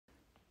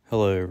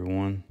Hello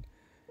everyone,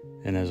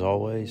 and as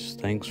always,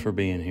 thanks for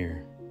being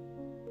here.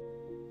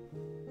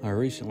 I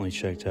recently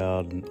checked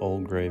out an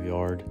old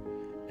graveyard,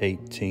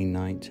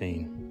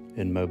 1819,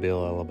 in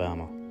Mobile,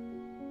 Alabama.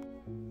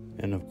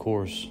 And of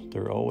course,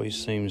 there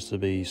always seems to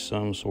be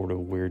some sort of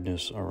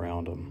weirdness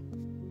around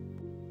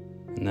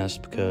them. And that's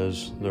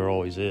because there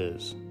always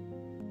is.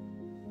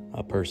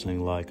 I personally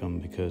like them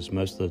because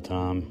most of the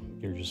time,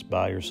 you're just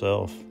by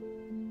yourself.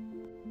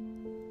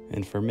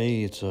 And for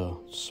me, it's a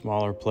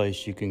smaller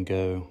place you can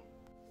go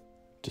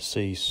to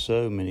see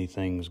so many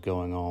things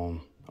going on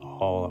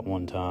all at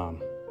one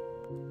time.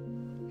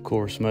 Of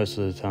course, most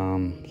of the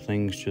time,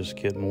 things just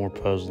get more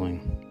puzzling.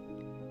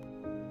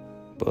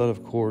 But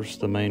of course,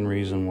 the main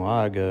reason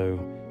why I go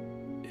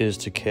is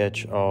to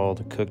catch all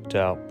the cooked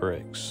out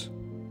bricks.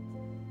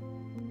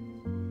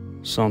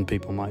 Some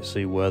people might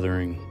see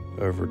weathering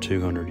over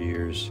 200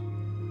 years,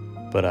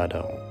 but I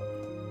don't.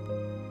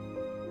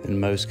 In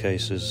most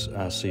cases,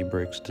 I see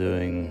bricks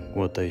doing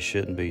what they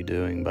shouldn't be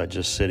doing by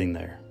just sitting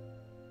there.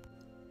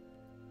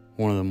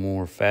 One of the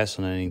more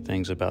fascinating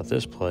things about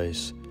this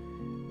place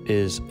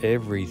is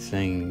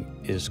everything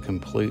is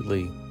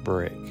completely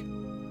brick.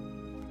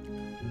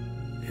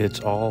 It's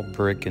all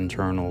brick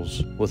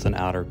internals with an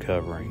outer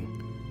covering,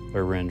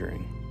 or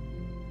rendering.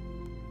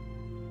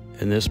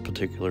 In this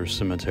particular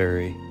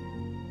cemetery,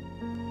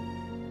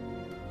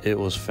 it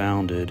was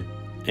founded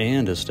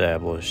and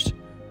established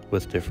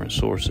with different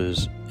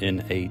sources in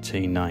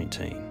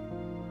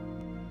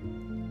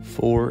 1819.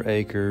 4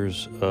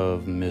 acres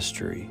of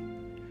mystery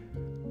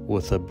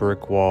with a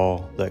brick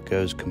wall that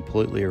goes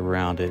completely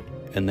around it,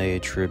 and they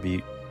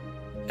attribute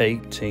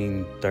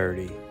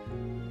 1830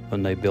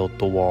 when they built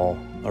the wall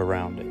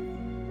around it.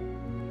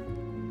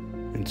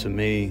 And to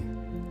me,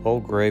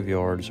 old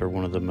graveyards are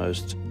one of the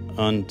most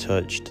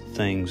untouched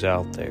things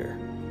out there.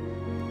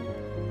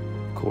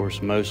 Of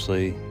course,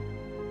 mostly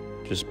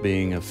just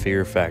being a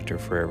fear factor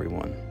for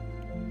everyone,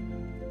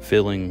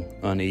 feeling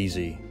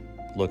uneasy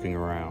looking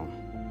around.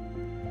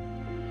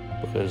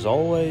 But as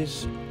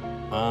always,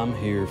 I'm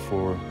here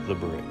for the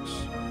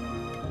bricks,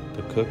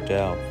 the cooked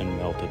out and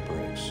melted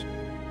bricks,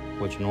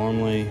 which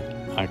normally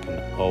I can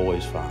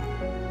always find.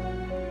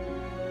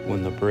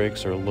 When the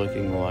bricks are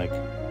looking like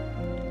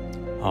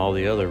all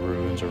the other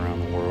ruins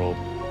around the world,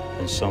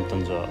 and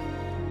something's up.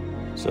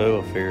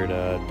 So I figured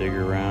I'd dig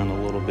around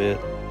a little bit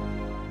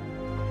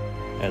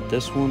at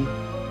this one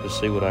to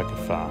see what I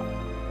could find.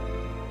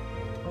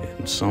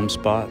 In some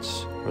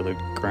spots where the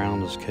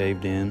ground is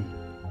caved in,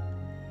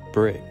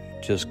 brick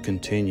just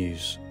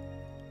continues.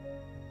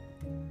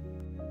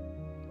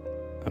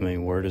 I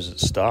mean, where does it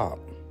stop?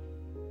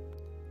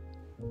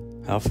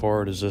 How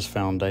far does this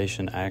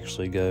foundation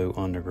actually go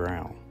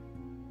underground?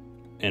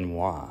 And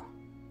why?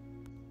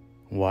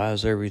 Why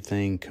is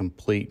everything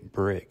complete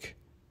brick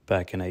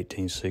back in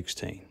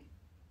 1816?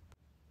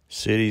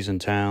 Cities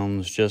and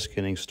towns just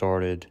getting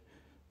started,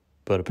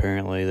 but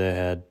apparently they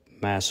had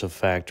massive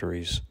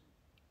factories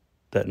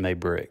that made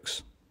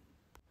bricks.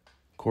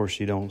 Of course,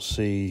 you don't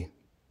see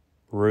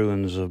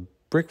ruins of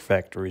brick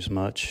factories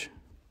much.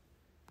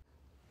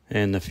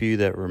 And the few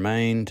that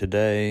remain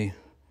today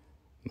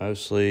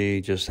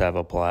mostly just have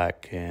a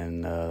plaque,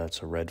 and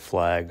that's a red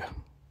flag.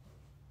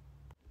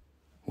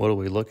 What are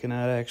we looking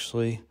at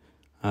actually?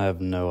 I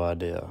have no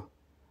idea.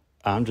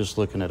 I'm just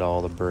looking at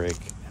all the brick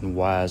and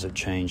why is it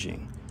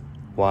changing?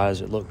 Why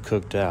does it look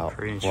cooked out?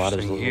 Why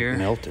does it look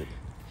melted?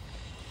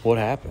 What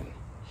happened?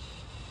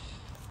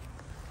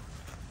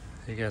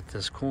 You got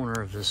this corner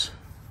of this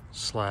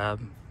slab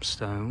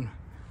stone,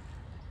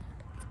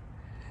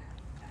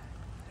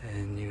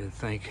 and you would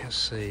think, let's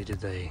see,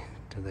 did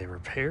they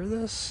repair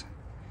this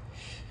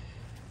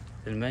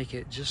and make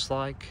it just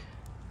like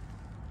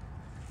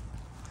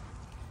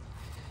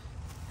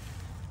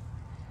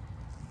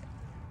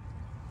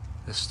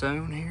the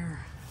stone here?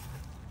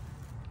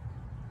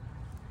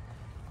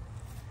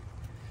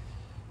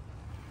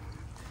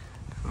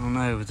 I don't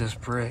know, but this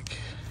brick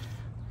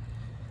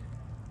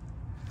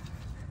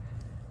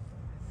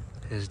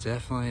is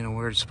definitely in a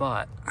weird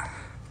spot.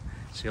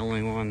 It's the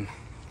only one.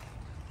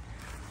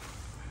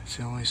 It's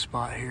the only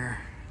spot here.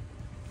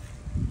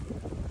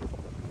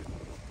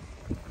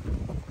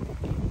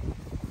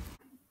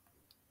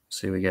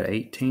 See, we got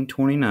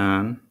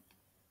 1829.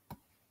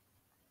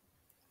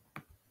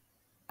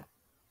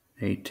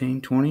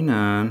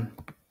 1829.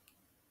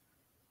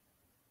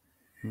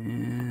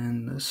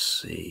 And let's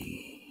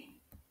see.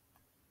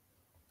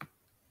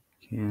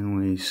 Can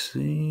we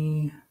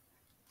see?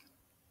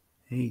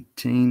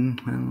 18.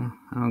 Well,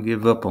 I'll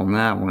give up on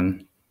that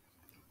one.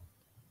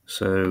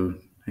 So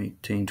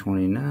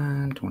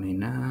 1829,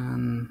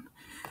 29.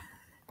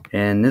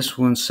 And this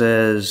one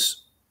says,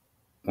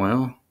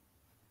 well,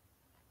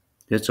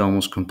 it's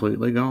almost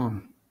completely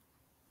gone.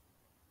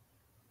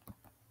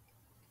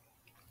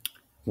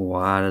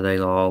 Why do they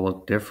all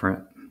look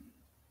different?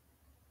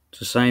 It's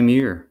the same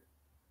year.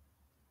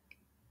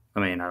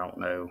 I mean, I don't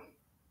know what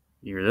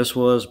year this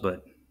was,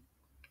 but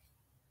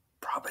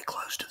probably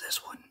close to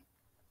this one.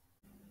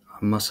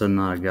 I must have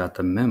not got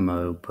the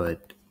memo,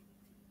 but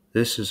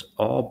This is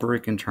all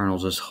brick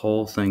internals. This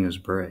whole thing is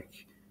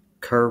brick.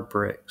 Curved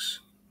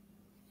bricks.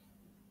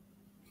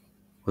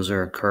 Was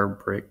there a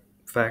curved brick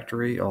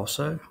factory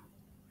also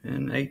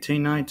in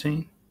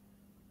 1819?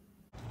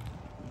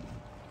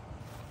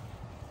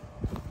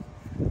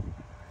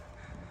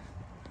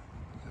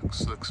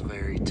 Looks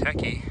very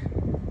techy.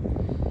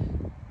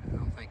 I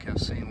don't think I've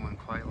seen one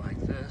quite like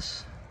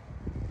this.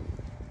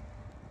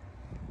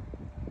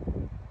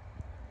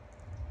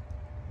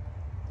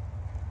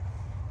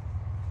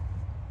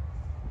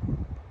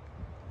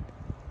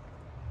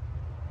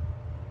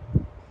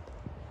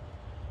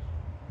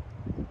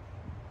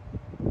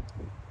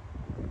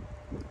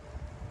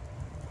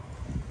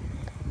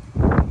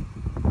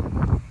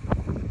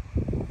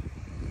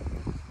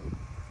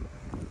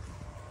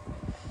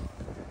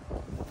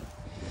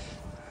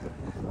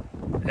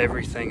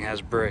 Everything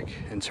has brick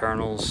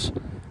internals,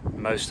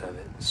 most of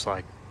it. It's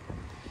like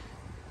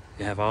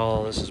you have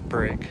all this is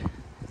brick,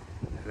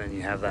 and then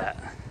you have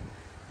that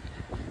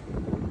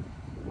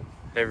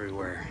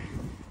everywhere.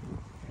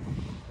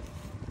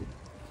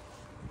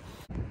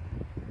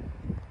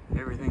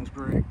 Everything's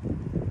brick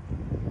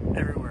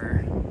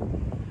everywhere.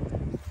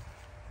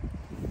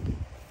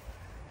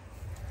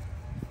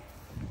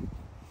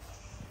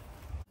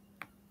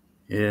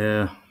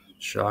 Yeah,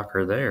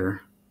 shocker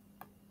there.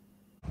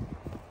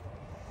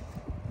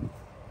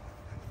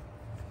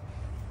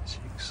 As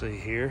you can see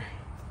here,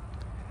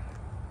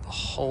 the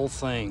whole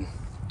thing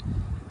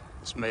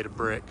is made of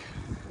brick.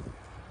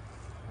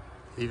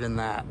 Even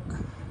that.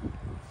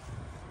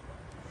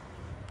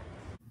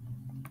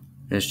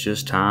 It's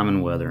just time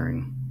and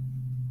weathering.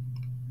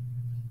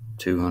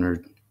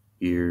 200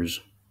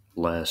 years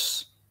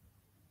less.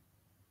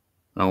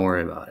 Don't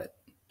worry about it.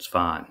 It's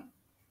fine.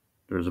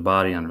 There's a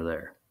body under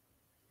there.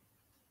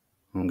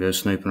 Don't go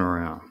snooping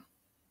around.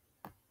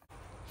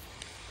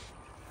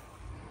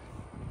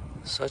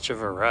 Such a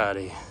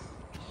variety.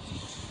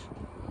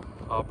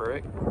 All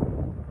brick.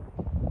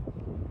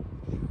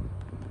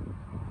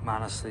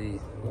 Minus the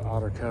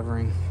outer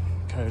covering,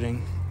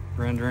 coating,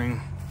 rendering.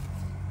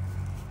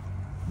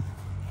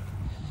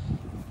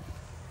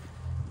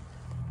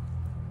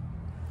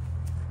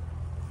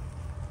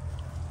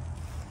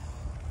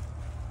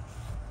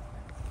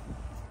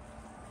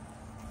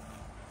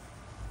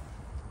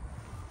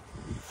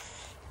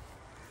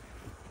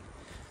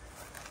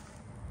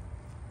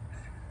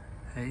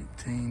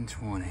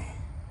 $18.20,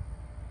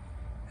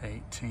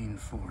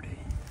 $18.40.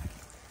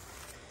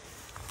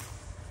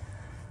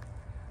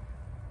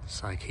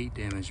 It's like heat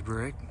damaged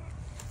brick.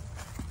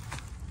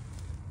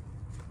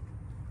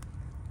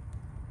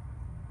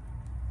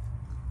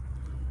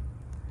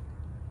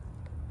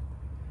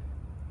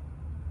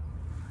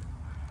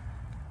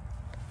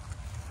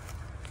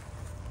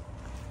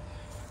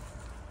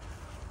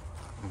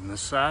 On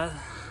this side,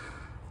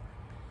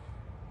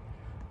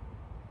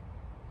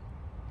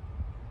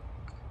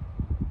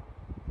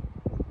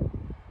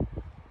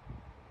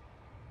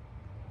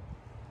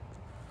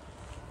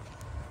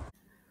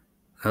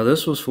 now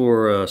this was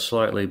for a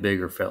slightly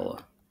bigger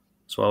fella.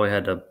 That's why we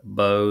had to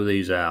bow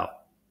these out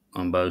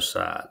on both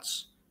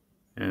sides.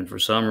 And for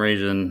some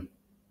reason,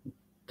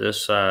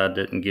 this side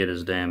didn't get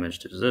as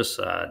damaged as this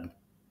side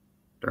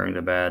during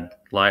the bad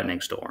lightning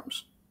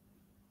storms.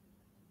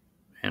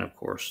 And of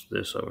course,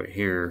 this over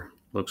here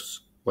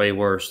looks way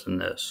worse than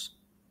this.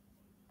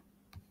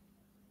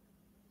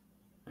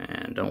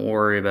 And don't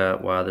worry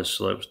about why this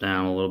slopes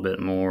down a little bit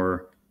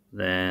more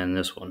than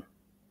this one.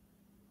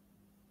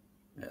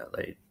 Yeah,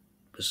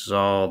 this is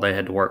all they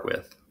had to work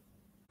with.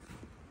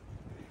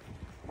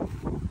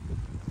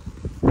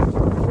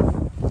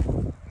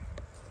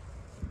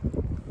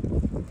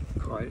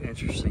 Quite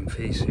interesting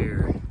piece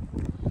here.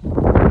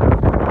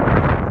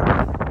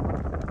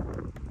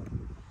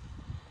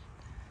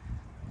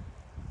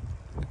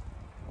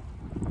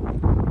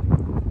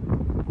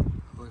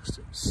 Looks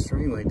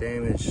extremely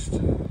damaged.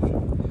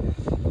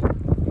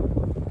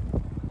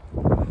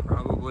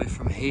 Probably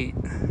from heat.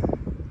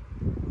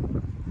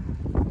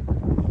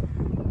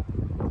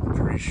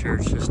 Pretty sure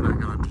it's just not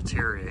going to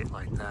deteriorate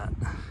like that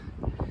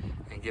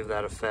and give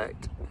that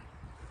effect.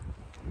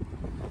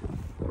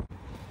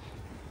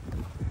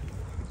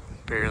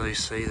 Barely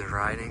see the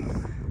writing.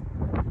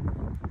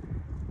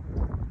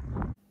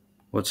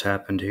 What's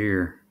happened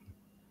here?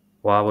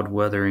 Why would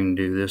weathering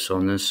do this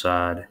on this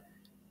side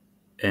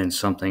and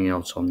something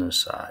else on this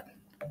side?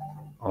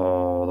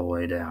 All the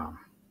way down.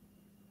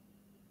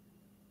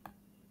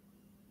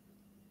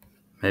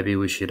 Maybe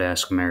we should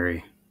ask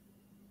Mary.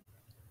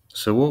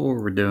 So what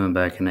were we doing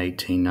back in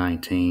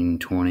 1819,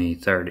 20,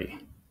 30?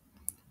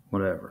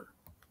 Whatever.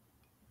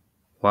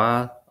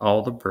 Why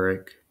all the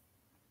brick?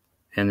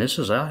 And this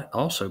is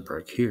also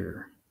brick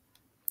here.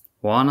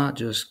 Why not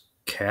just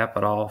cap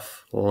it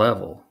off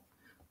level?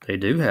 They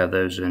do have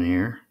those in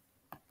here.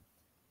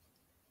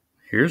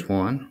 Here's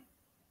one.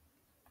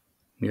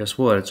 Guess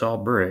what? It's all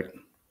brick.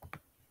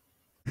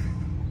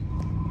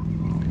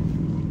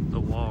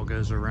 The wall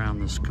goes around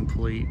this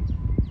complete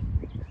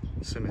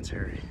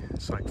cemetery.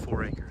 It's like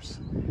 4 acres.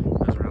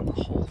 Goes around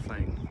the whole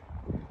thing.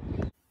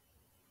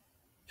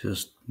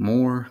 Just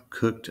more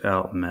cooked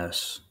out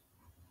mess.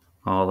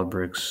 All the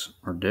bricks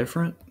are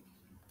different.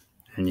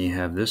 And you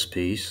have this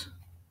piece.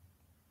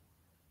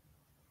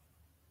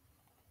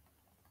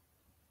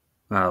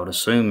 I would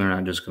assume they're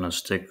not just going to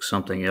stick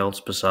something else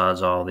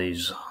besides all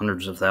these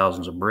hundreds of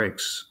thousands of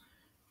bricks.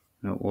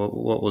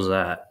 What was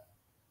that?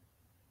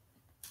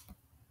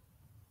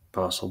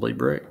 Possibly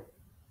brick.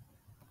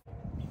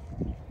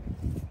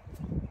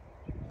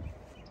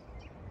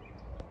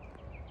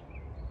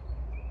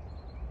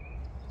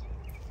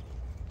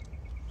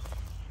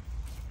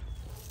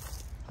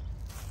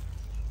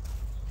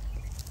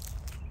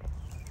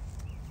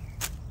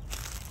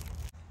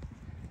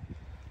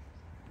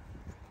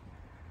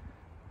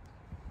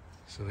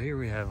 So here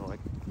we have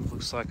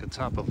looks like the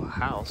top of a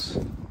house.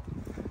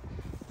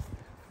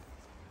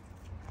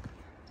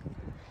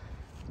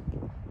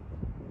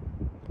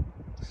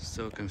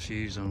 Still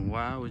confused on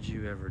why would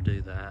you ever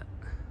do that?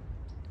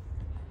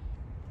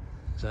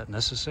 Is that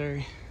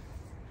necessary?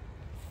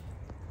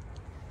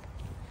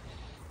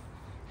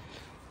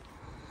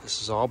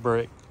 This is all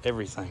brick,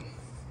 everything.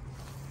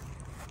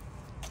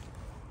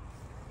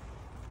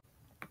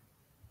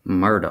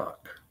 Murdoch.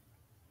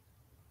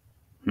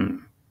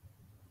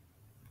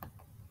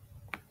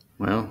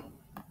 Well,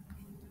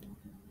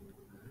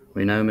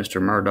 we know Mr.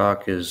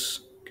 Murdoch has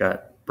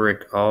got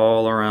brick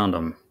all around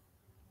him.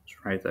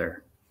 It's right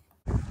there.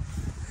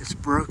 It's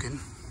broken.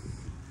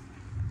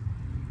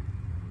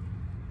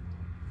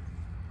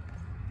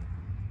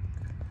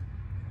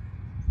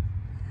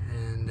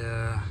 And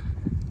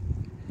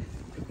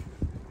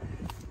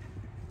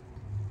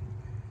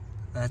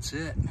that's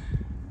it.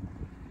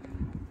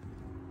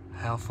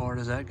 How far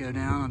does that go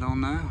down? I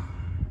don't know.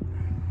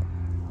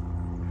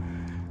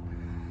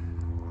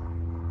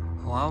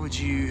 Why would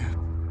you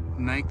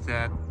make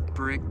that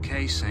brick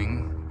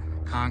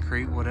casing,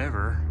 concrete,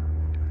 whatever,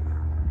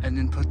 and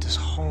then put this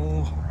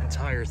whole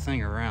entire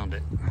thing around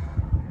it?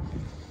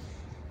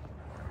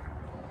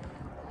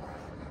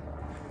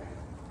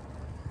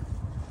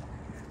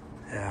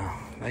 Yeah,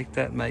 make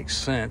that make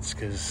sense,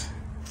 because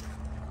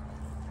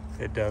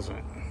it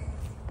doesn't.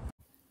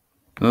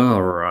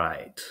 All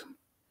right.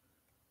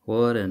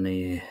 What in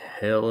the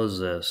hell is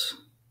this?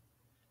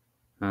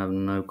 I have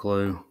no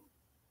clue.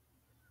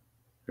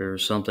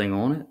 There's something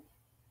on it.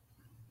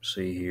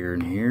 See here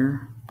and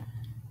here.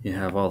 You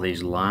have all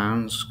these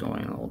lines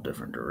going in all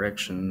different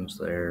directions.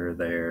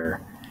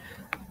 There.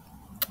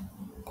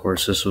 Of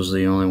course, this was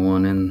the only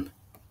one in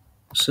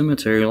a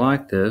cemetery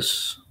like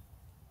this.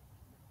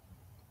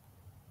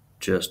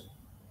 Just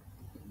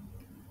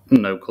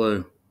no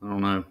clue. I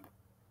don't know.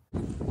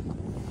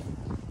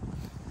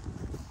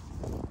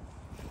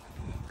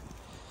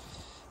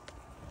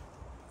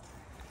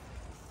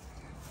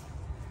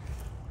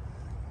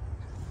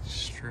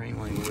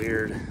 Extremely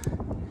weird.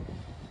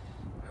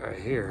 Right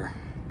here.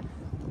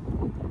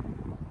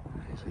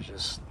 These are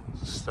just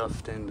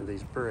stuffed into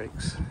these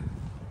bricks.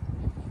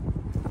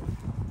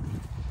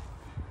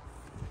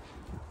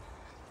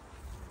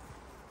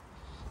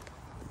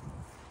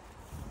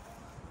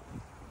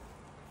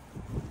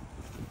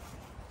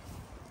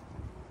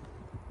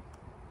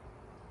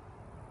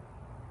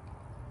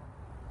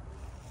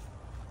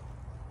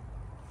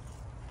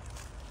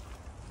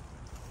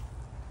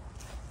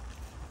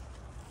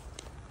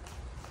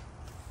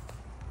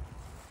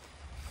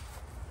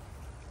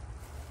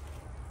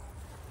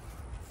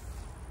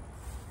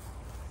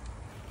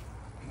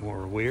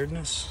 More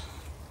weirdness.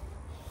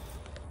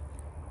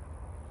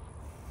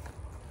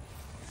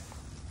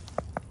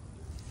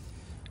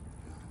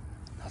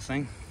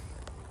 Nothing.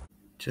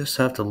 Just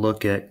have to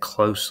look at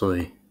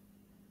closely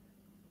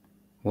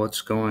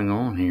what's going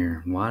on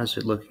here. Why is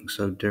it looking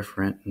so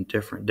different and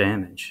different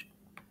damage?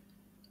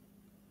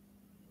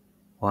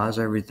 Why does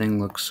everything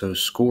look so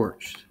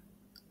scorched?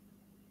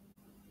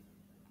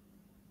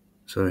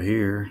 So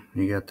here,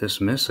 you got this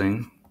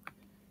missing.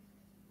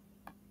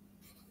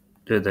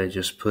 Did they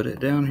just put it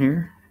down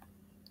here?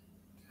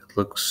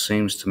 It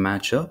seems to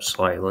match up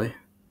slightly.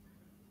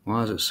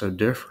 Why is it so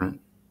different?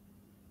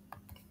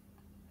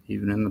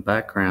 Even in the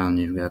background,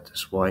 you've got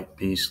this white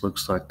piece,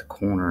 looks like the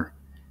corner,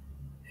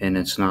 and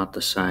it's not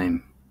the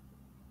same.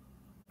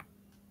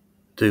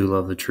 Do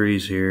love the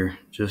trees here,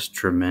 just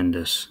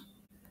tremendous.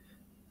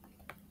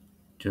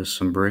 Just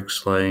some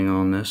bricks laying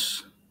on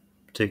this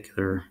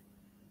particular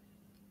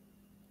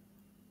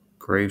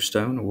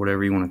gravestone, or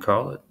whatever you want to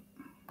call it,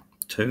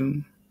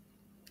 tomb.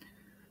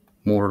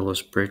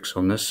 Mortarless bricks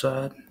on this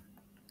side.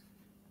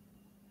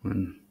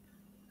 And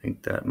I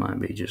think that might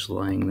be just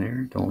laying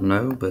there. Don't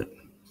know, but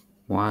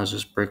why does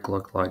this brick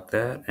look like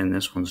that? And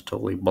this one's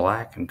totally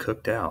black and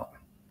cooked out.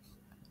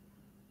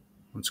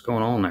 What's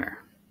going on there?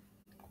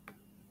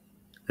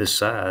 This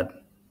side,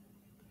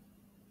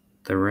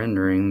 the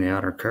rendering, the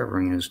outer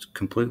covering is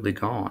completely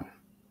gone.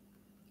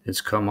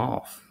 It's come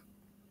off.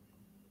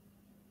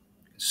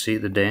 See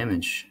the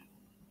damage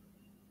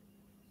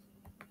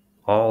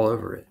all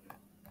over it.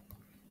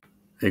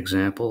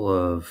 Example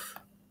of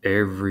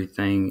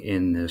everything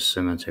in this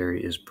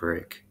cemetery is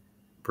brick.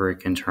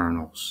 Brick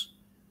internals,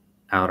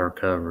 outer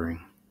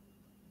covering.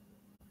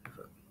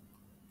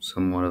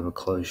 Somewhat of a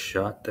close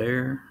shot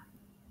there.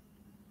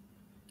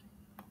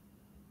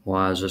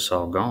 Why is this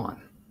all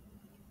gone?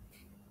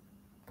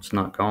 It's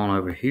not gone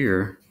over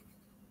here.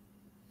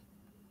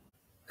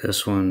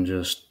 This one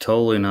just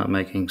totally not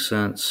making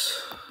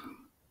sense.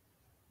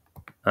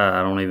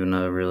 I don't even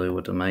know really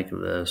what to make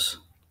of this.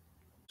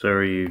 So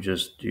are you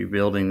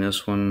building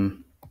this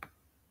one,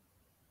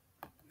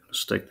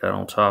 stick that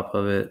on top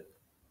of it,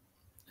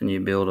 and you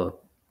build a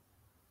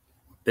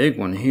big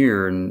one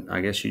here, and I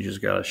guess you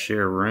just got to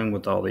share a room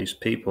with all these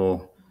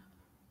people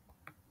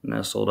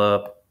nestled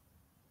up.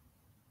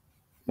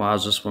 Why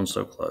is this one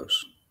so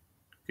close?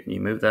 Can you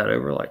move that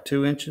over like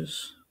 2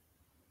 inches?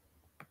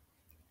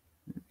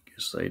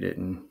 Guess they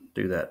didn't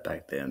do that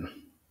back then.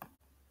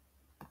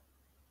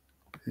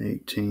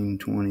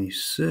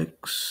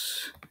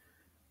 1826.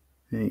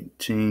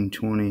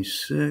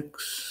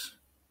 1826.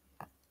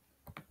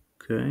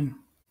 Okay.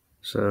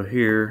 So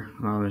here,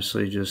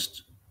 obviously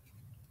just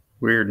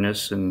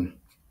weirdness,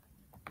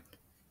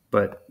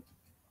 but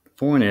the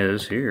point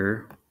is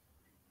here,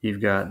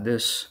 you've got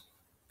this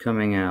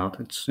coming out.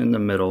 It's in the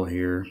middle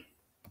here.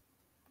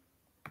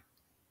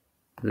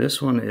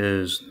 This one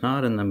is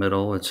not in the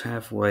middle. It's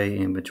halfway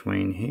in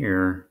between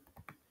here.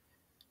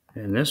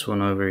 And this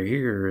one over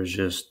here is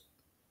just,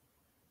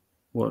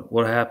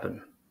 what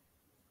happened?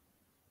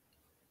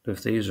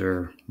 If these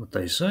are what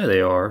they say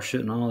they are,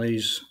 shouldn't all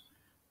these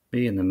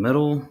be in the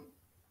middle?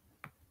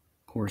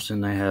 Of course, then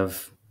they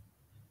have,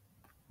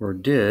 or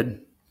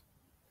did,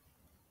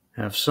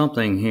 have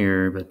something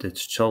here, but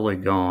it's totally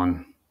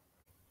gone.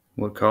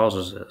 What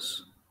causes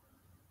this?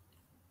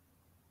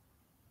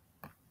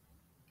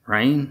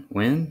 Rain?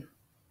 Wind?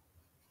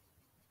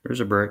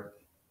 There's a brick.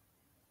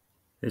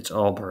 It's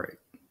all brick.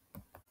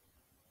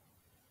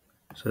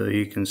 So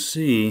you can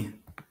see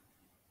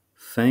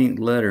faint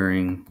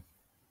lettering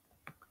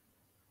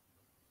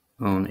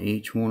on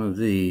each one of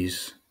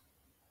these.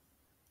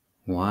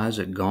 Why is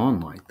it gone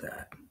like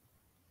that?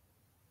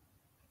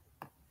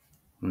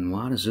 And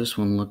why does this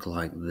one look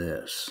like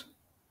this?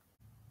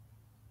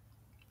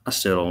 I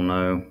still don't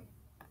know.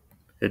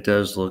 It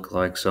does look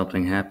like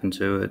something happened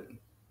to it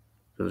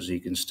because you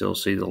can still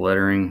see the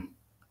lettering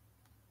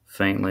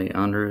faintly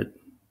under it.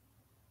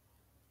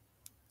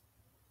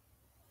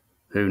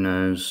 Who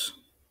knows?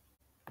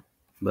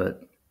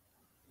 But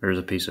there's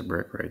a piece of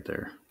brick right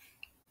there.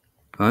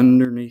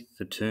 Underneath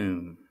the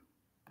tomb.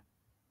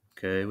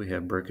 Okay, we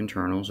have brick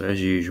internals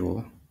as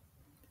usual.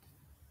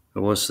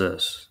 But what's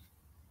this?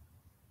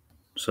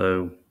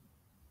 So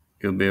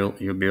you're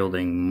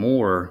building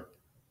more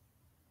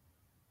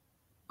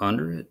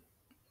under it.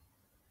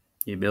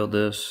 You build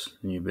this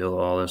and you build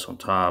all this on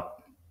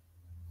top.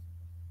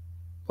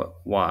 But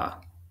why?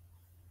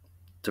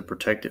 To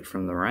protect it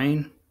from the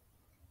rain?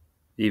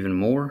 Even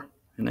more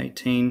in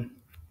 18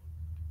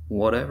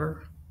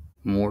 whatever?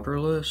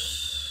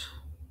 Mortarless?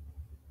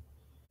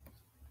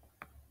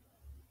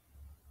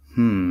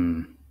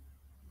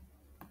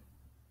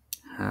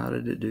 How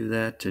did it do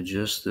that to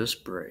just this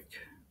brick?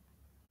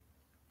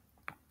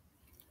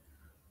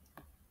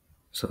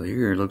 So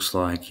here it looks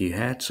like you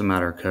had some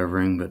outer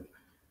covering, but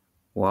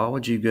why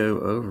would you go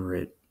over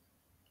it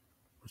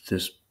with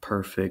this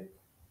perfect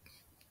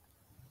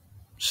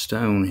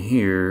stone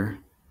here,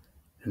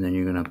 and then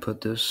you're going to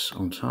put this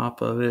on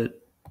top of it?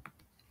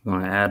 You're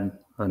going to add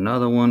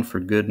another one for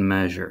good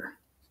measure.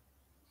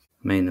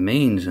 I mean, the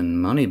means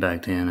and money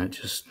back then, it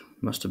just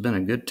must have been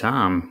a good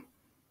time.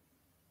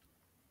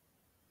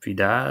 If you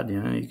died,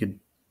 you're going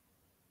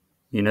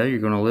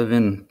to live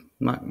in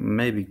not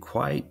maybe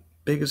quite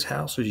biggest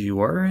house as you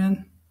were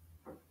in,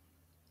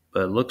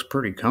 but it looks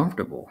pretty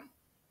comfortable.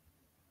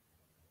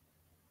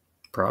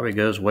 Probably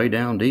goes way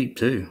down deep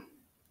too,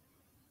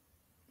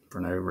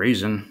 for no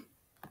reason.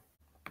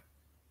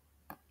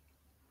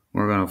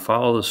 We're going to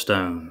follow the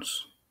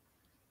stones.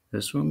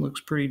 This one looks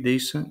pretty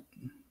decent.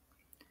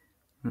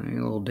 A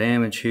little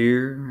damage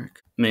here.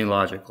 I mean,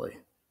 logically,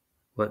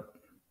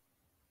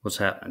 what's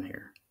happening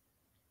here?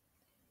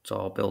 It's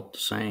all built the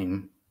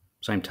same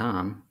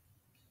time.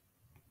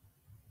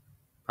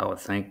 I would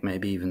think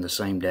maybe even the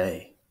same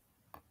day.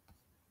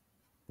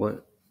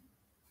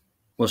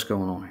 What's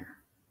going on here?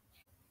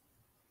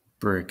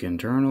 Brick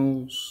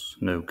internals,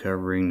 no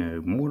covering,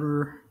 no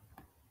mortar.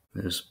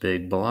 This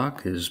big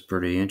block is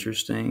pretty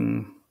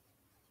interesting.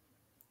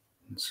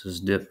 This is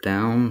dipped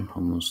down,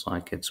 almost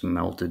like it's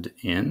melted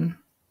in.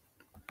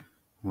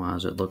 Why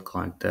does it look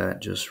like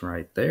that just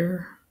right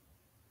there?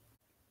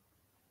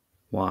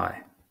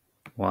 Why?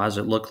 Why does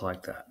it look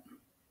like that?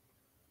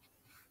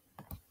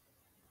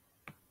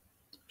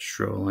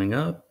 Strolling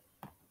up.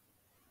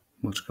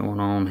 What's going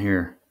on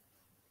here?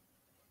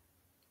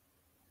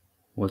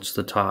 What's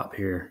the top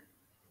here?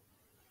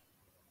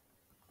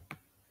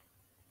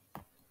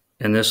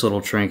 And this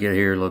little trinket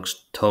here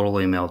looks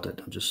totally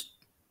melted. I just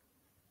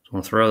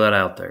want to throw that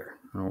out there.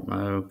 I don't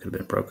know, could have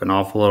been broken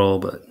off a little,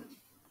 but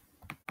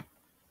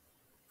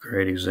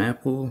great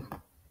example.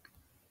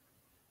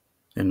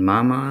 In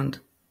my mind,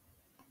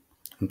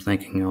 I'm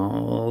thinking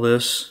all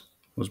this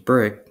was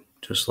brick,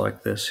 just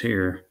like this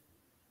here.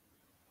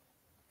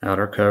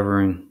 Outer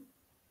covering,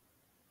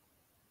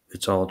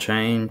 it's all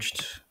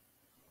changed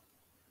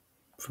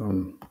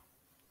from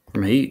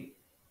heat.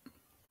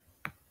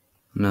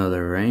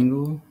 Another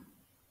angle.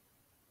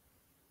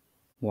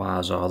 Why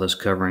is all this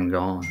covering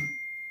gone?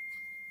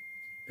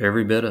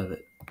 Every bit of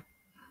it.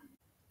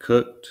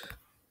 Cooked.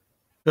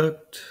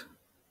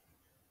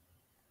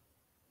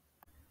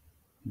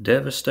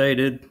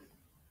 Devastated.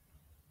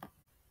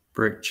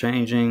 Brick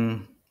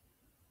changing.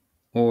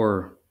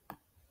 Or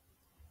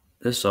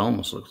this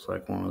almost looks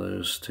like one of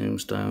those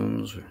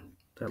tombstones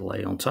that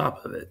lay on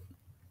top of it.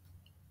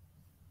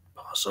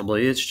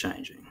 Possibly it's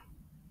changing.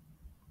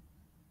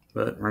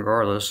 But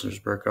regardless, there's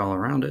brick all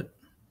around it.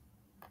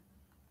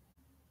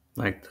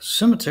 Like the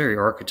cemetery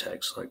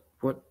architects, like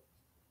what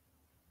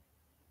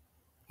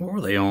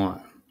were they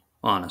on?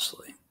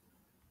 Honestly,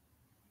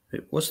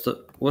 what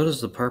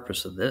is the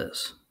purpose of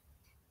this?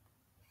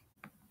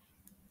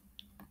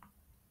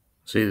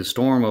 See, the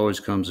storm always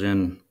comes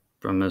in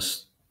from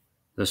this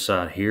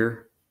side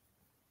here,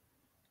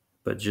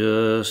 but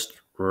just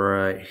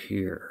right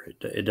here.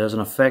 It doesn't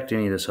affect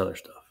any of this other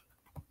stuff,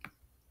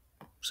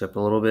 except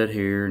a little bit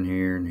here and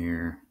here and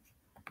here.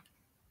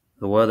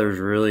 The weather's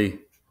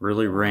really,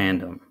 really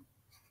random.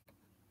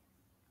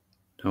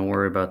 Don't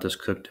worry about this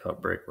cooked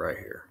out brick right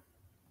here.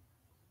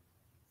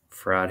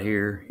 Fried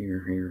here,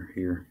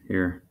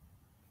 here.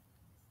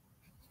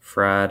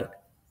 Fried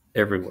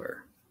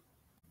everywhere.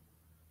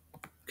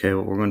 Okay,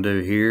 what we're going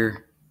to do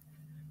here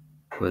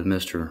with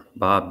Mr.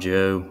 Bob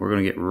Joe, we're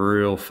going to get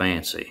real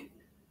fancy.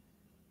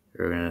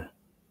 We're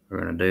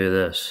gonna do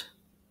this.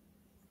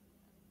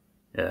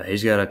 Yeah,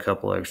 he's got a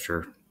couple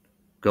extra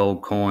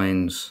gold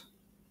coins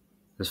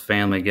his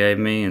family gave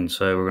me, and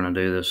so we're gonna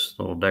do this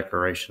little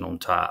decoration on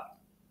top.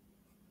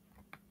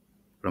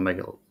 We're gonna make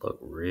it look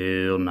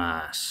real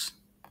nice.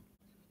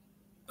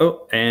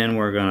 Oh, and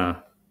we're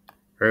gonna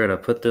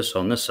put this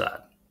on this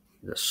side.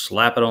 Just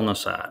slap it on the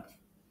side.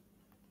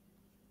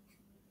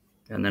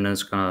 And then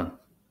it's gonna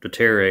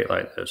deteriorate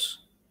like this.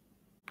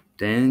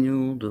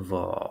 Daniel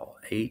Duvall,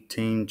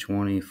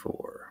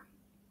 1824.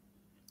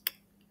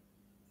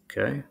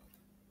 Okay.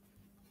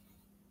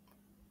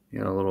 You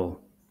got a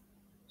little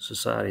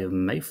Society of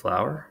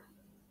Mayflower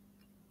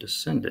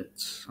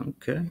descendants.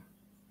 Okay.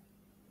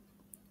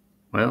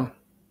 Well,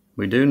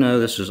 we do know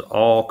this is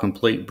all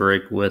complete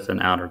brick with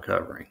an outer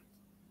covering.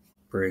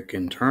 Brick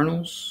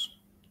internals.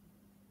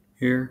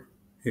 Here.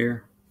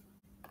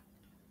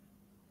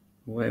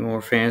 Way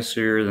more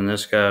fancier than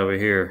this guy over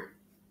here.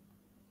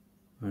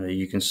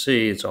 You can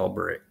see it's all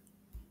brick.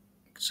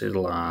 You can see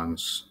the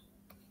lines.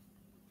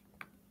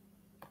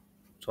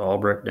 It's all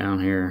brick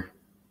down here.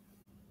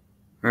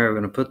 All right, we're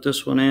going to put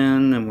this one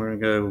in, and we're going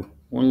to go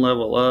one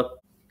level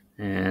up.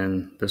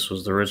 And this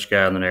was the rich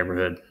guy in the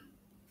neighborhood.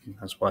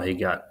 That's why he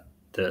got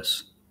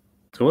this.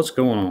 So what's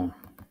going on?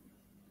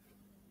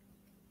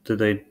 Did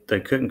they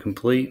couldn't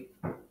complete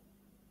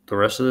the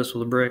rest of this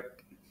with a brick?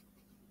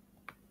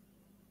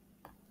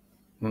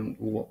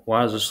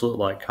 Why does this look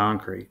like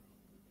concrete?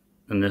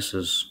 And this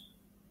is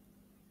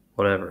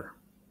whatever.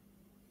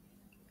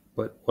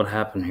 What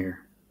happened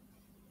here?